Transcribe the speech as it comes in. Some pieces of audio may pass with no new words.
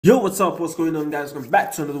Yo, what's up? What's going on, guys? Welcome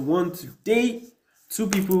back to another one. Today, two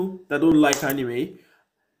people that don't like anime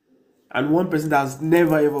and one person that has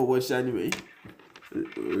never ever watched anime.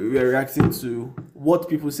 We're reacting to what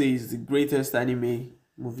people say is the greatest anime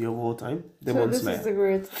movie of all time, Demon this Slayer. is the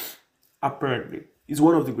great. Apparently, it's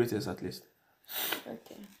one of the greatest, at least.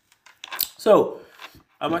 Okay. So,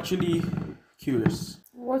 I'm actually curious.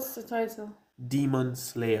 What's the title? Demon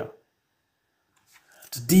Slayer.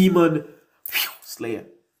 The Demon Slayer.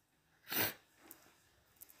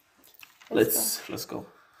 Let's go.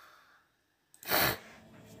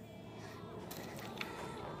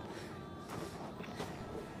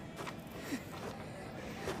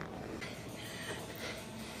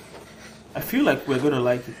 I feel like we're gonna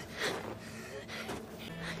like it.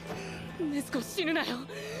 You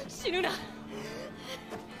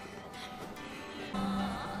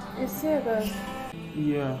said that.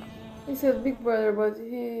 Yeah. He said Big Brother, but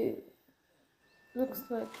he looks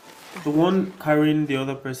like. The one carrying the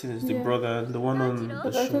other person is the Yeah. brother, and the one on the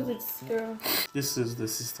But I show. thought it's girl. This is the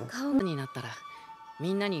sister. になったら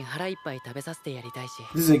みんなに腹いっぱい食べさせてやりたいし。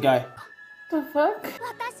 This is a guy. The fuck?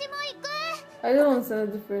 I don't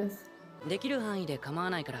understand the difference. できる範囲で構わ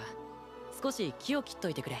ないから少し気を切っと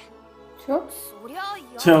いてくれ。 Chops?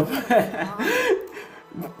 Chop.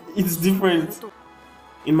 It's different.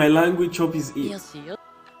 In my language, chop is it. よしよ。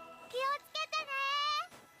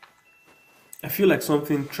 I feel like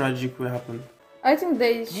something tragic will happen. I think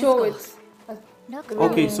they show it.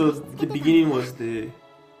 Okay, so the beginning was the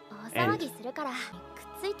end.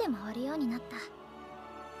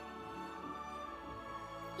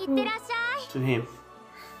 To him.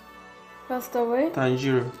 Passed away?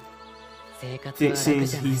 Tanjiro. 生活は楽じゃない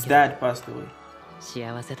Since his dad passed away.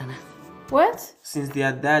 幸せだな。 What? Since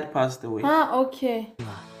their dad passed away. Ah, okay.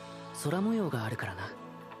 空模様があるからな。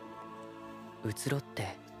移ろっ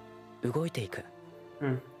て動いていく。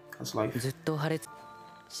 That's life. ずっと破裂。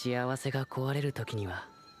幸せが壊れる時には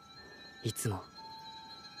いつも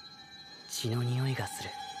血の匂いがする。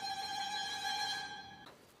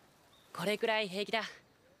これくらい平気だ。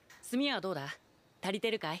炭はどうだ？足りて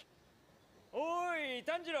るかい？おい、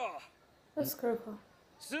炭治郎。 That's critical.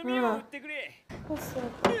 炭を売ってくれ。 What's that?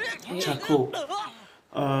 Charcoal.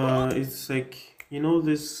 It's like, you know,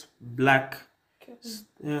 this black.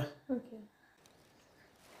 Yeah. Okay.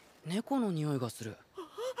 猫の匂いがする。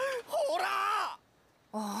ほら。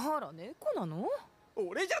あら、猫なの？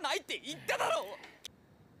俺じゃないって言っただろ。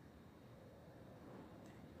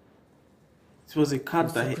 It was a cat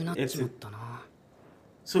遅 that くなっ ate ちまっ it. たな。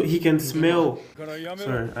 So he can smell. からやめ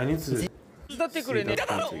ろ。 Sorry, I need to だってくれ see ね that え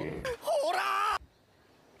だろ。 part again. ほら。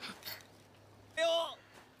よ。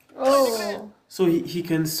 Oh. So he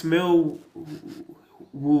can smell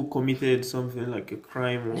who committed something like a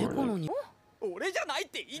crime or 猫の like, 匂い。俺じゃないっ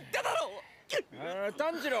て言っただろ。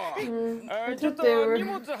炭治郎。 I ちょっ thought と they 荷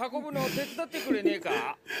were. 物運ぶの手伝ってくれねえ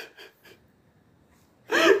か。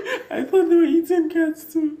 I thought they were eating cats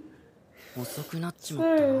too. 遅くなっち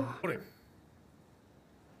まったな。これ。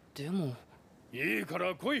でもいいか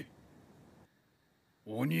ら来い。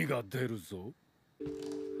鬼が出るぞ。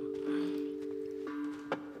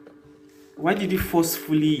 Why did he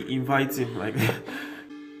forcefully invite him like that?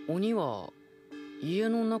 鬼は家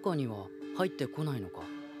の中には入ってこないのか。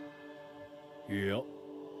いや、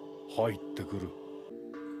入ってくる。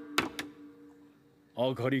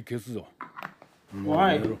明かり消すぞ。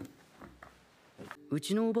 Why? う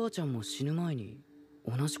ちのおばあちゃんも死ぬ前に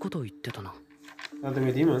同じことを言ってたな。 Are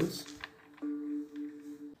they demons?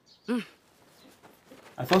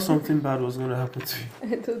 I thought something bad was gonna happen to you.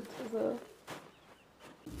 I thought so.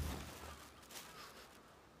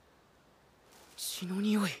 血の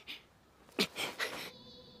匂い。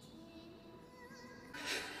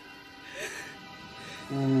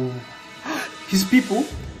 Ooh. His people?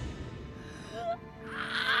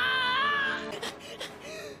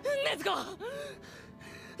 ネズコ、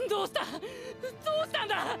どうした？どうしたん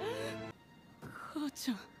だ？母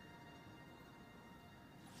ちゃん。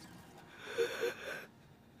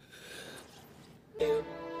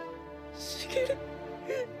しげる。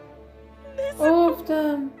 All of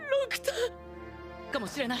them. ロクタかも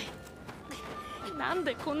しれない。なん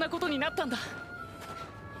でこんなことになったんだ。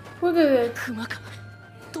 Who did it? クマか。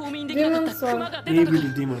冬眠できなかったクマが出た Maybe のか。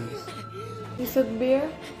 the demons. He said beer?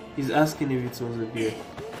 He's asking if it was a beer.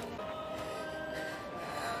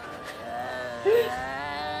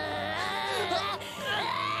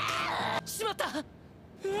 しまった。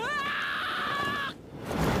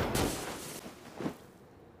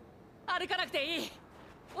歩かなくていい。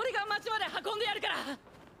俺が町まで運んでやるから。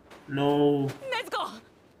 No. ネズコ。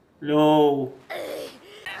 No.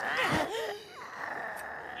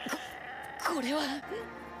 これは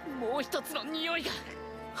もう一つの匂いが。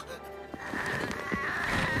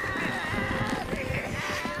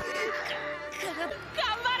頑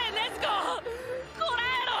張れネズコ、こら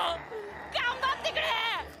えろ、頑張ってくれ、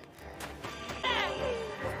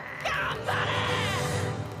頑張れ。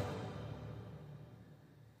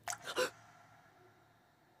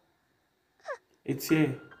It's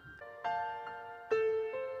here.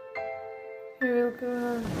 He will kill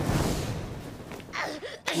her.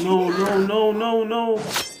 No, no, no, no, no.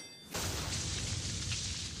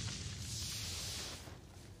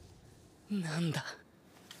 Nanda.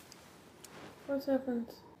 What happened?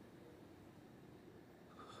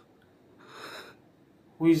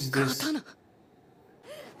 Who is this? Katana.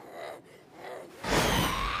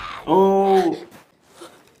 Oh.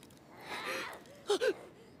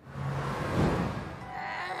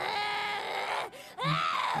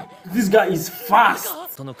 This guy is fast.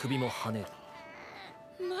 その首も跳ねる。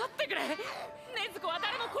待ってくれ。禰豆子は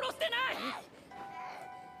誰も殺してない。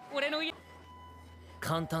俺の家。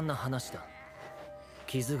簡単な話だ。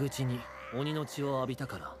傷口に鬼の血を浴びた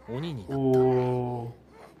から鬼になった。Oh.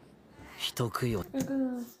 人食いを。I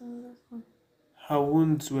couldn't understand that one. Her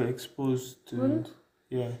wounds were exposed to Wound?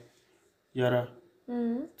 yeah, Yara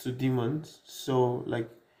Mm-hmm. to demons. So like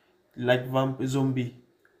zombie.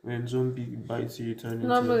 When zombie bites you, you turn into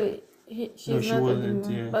Normally, she's she not a wasn't,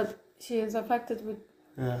 demon, yeah. but she is affected with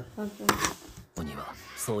yeah. something. 鬼は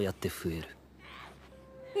そうやって増える。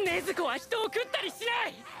禰豆子は人を食ったりしな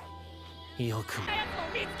い。よくもやつ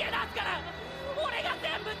を見つけ出すから俺が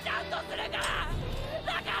全部ちゃんとするから。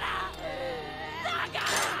だから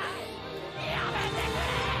やめて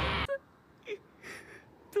くれ。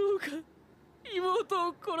どうか妹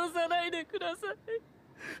を殺さないでください。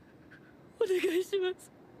お願いします。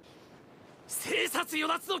生殺与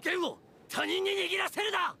奪の剣を他人に握らせ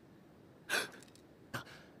るな。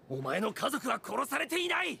お前の家族は殺されてい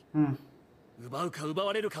ない。奪うか奪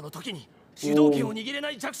われるかの時に主導権を握れ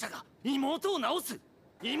ない弱者が妹を治す。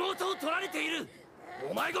妹を取られている。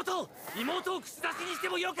お前ごと妹を口出しにして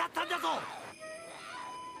もよかったんだぞ。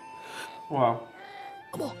Wow.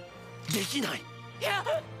 もうできない。いや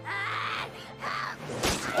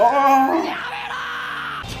Oh.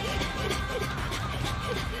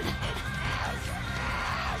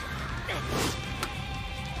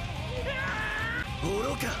 愚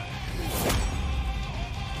か。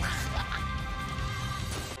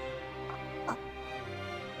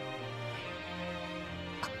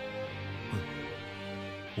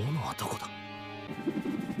斧はどこだ。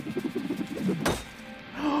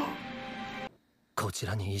こち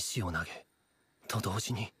らに石を投げと同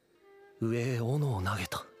時に上へ斧を投げ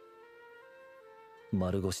た。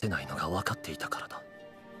丸腰でないのが分かっていたからだ。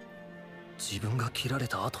自分が切られ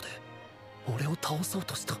た後で俺を倒そう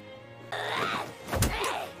とした。し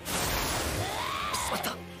まっ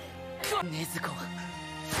た。禰豆子は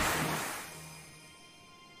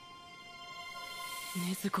禰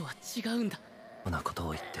豆子は違うんだ。そんなこと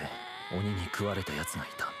を言って鬼に食われた奴がい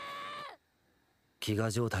た。飢餓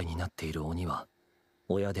状態になっている鬼は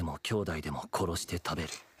親でも兄弟でも殺して食べる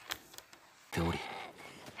っており、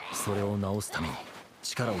それを治すために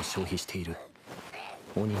力を消費している。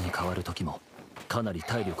鬼に変わる時もかなり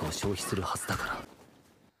体力を消費するはずだから。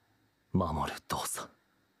守る動作、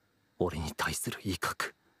俺に対する威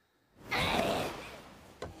嚇。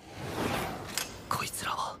こいつ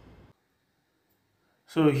らは。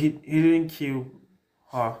 So he didn't kill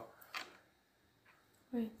her.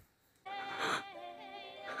 Wait.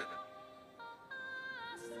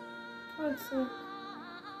 What's it?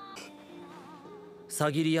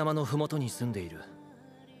 さぎり山のふもとに住んでいる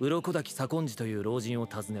鱗滝左近寺という老人を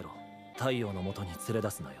訪ねろ。太陽のもとに連れ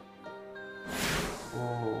出すなよ。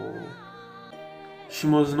Oh. She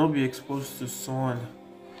must not be exposed to sun.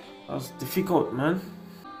 That's difficult, man.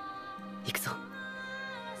 行くぞ。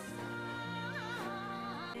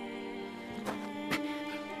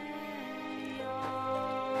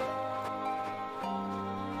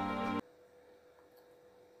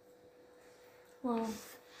Wow.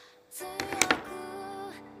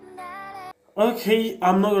 Okay,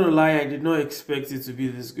 I'm not gonna lie, I did not expect it to be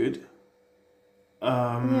this good.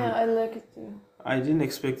 Yeah, I like it too. I didn't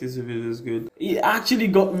expect it to be this good. It actually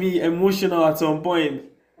got me emotional at some point.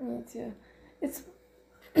 Me too. It's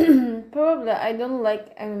probably I don't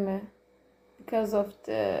like anime because of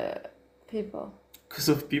the people. Because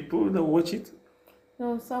of people that watch it.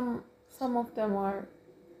 No, some of them are,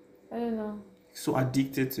 I don't know. So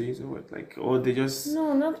addicted to it or what? Like, or they just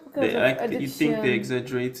No, not because they of like addiction. you think they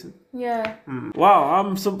exaggerate. Yeah. Wow,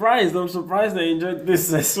 I'm surprised. I'm surprised I enjoyed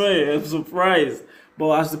this. I swear, I'm surprised.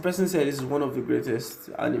 But as the person said, this is one of the greatest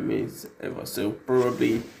animes ever. So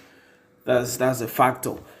probably that's a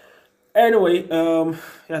factor. Anyway,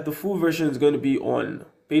 yeah, the full version is going to be on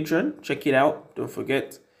Patreon. Check it out. Don't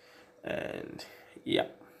forget. And yeah,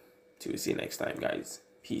 till we see you next time, guys.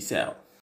 Peace out.